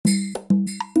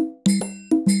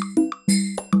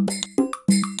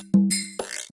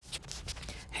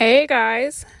Hey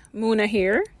guys, Muna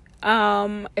here.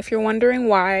 If you're wondering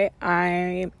why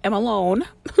I am alone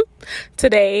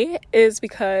today is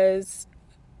because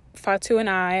Fatu and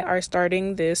I are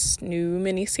starting this new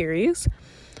mini-series.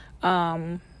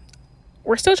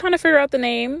 We're still trying to figure out the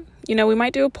name. We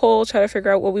might do a poll, try to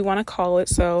figure out what we want to call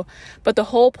it. But the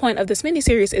whole point of this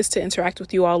mini-series is to interact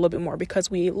with you all a little bit more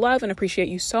because we love and appreciate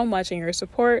you so much and your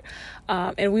support.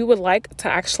 And we would like to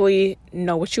actually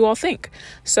know what you all think.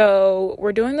 So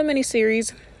we're doing the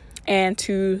mini-series, and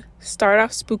to start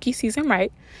off spooky season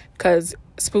right, because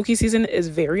spooky season is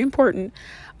very important,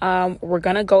 we're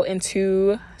going to go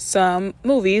into some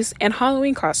movies and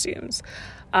Halloween costumes.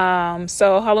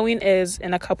 So Halloween is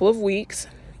in a couple of weeks.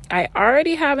 I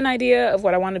already have an idea of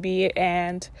what I want to be,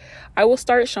 and I will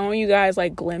start showing you guys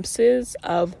like glimpses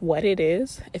of what it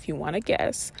is if you want to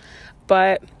guess.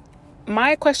 But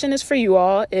my question is for you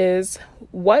all is,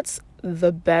 what's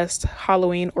the best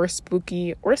Halloween or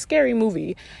spooky or scary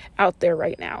movie out there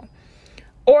right now?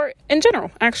 Or in general,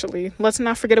 actually. Let's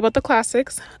not forget about the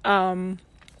classics. I'm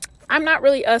not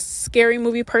really a scary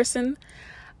movie person.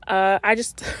 I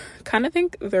just kind of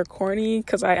think they're corny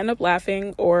because I end up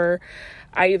laughing, or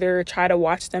I either try to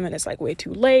watch them and it's like way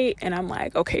too late and I'm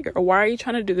like, okay, girl, why are you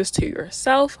trying to do this to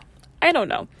yourself? I don't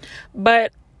know.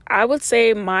 But I would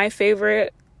say my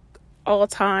favorite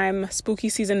all-time spooky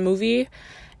season movie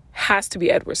has to be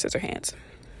Edward Scissorhands.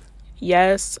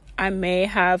 Yes, I may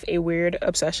have a weird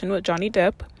obsession with Johnny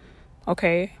Depp.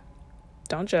 Okay,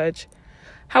 don't judge.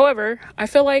 However, I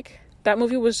feel like that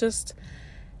movie was just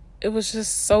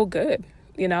so good,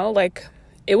 like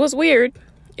it was weird.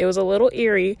 It was a little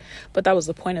eerie, but that was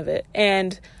the point of it.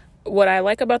 And what I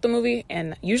like about the movie,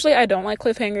 and usually I don't like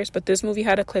cliffhangers, but this movie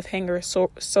had a cliffhanger,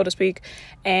 so to speak,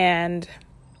 and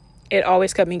it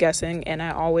always kept me guessing, and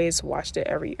I always watched it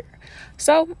every year.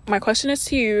 So my question is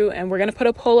to you, and we're going to put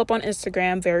a poll up on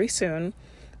Instagram very soon.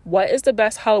 What is the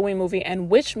best Halloween movie, and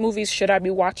which movies should I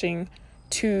be watching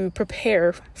to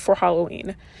prepare for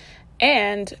Halloween?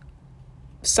 And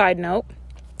side note,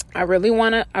 I really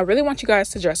want you guys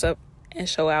to dress up and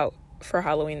show out for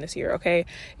Halloween this year, okay?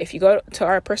 If you go to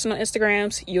our personal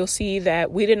Instagrams, you'll see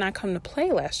that we did not come to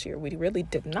play last year. We really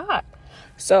did not.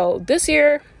 So this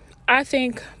year, I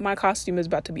think my costume is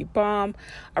about to be bomb.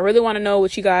 I really want to know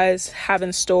what you guys have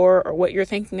in store or what you're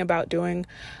thinking about doing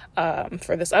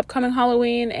for this upcoming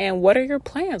Halloween, and what are your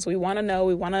plans? We want to know.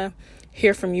 We want to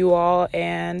hear from you all,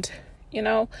 and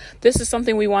this is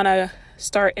something we want to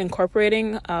start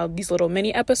incorporating, these little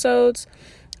mini episodes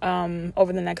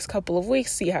over the next couple of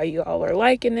weeks, see how you all are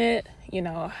liking it,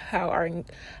 how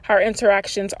our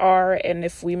interactions are, and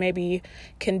if we maybe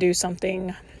can do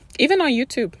something even on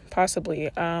YouTube possibly,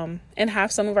 and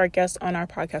have some of our guests on our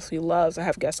podcast. We love to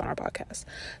have guests on our podcast.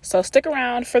 So stick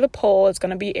around for the poll. It's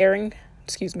going to be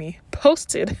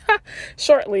posted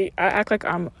shortly. I act like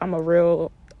I'm a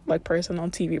real person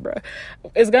on TV, bruh.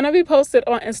 It's gonna be posted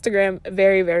on Instagram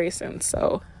very, very soon,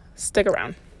 so stick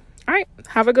around. All right,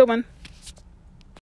 have a good one.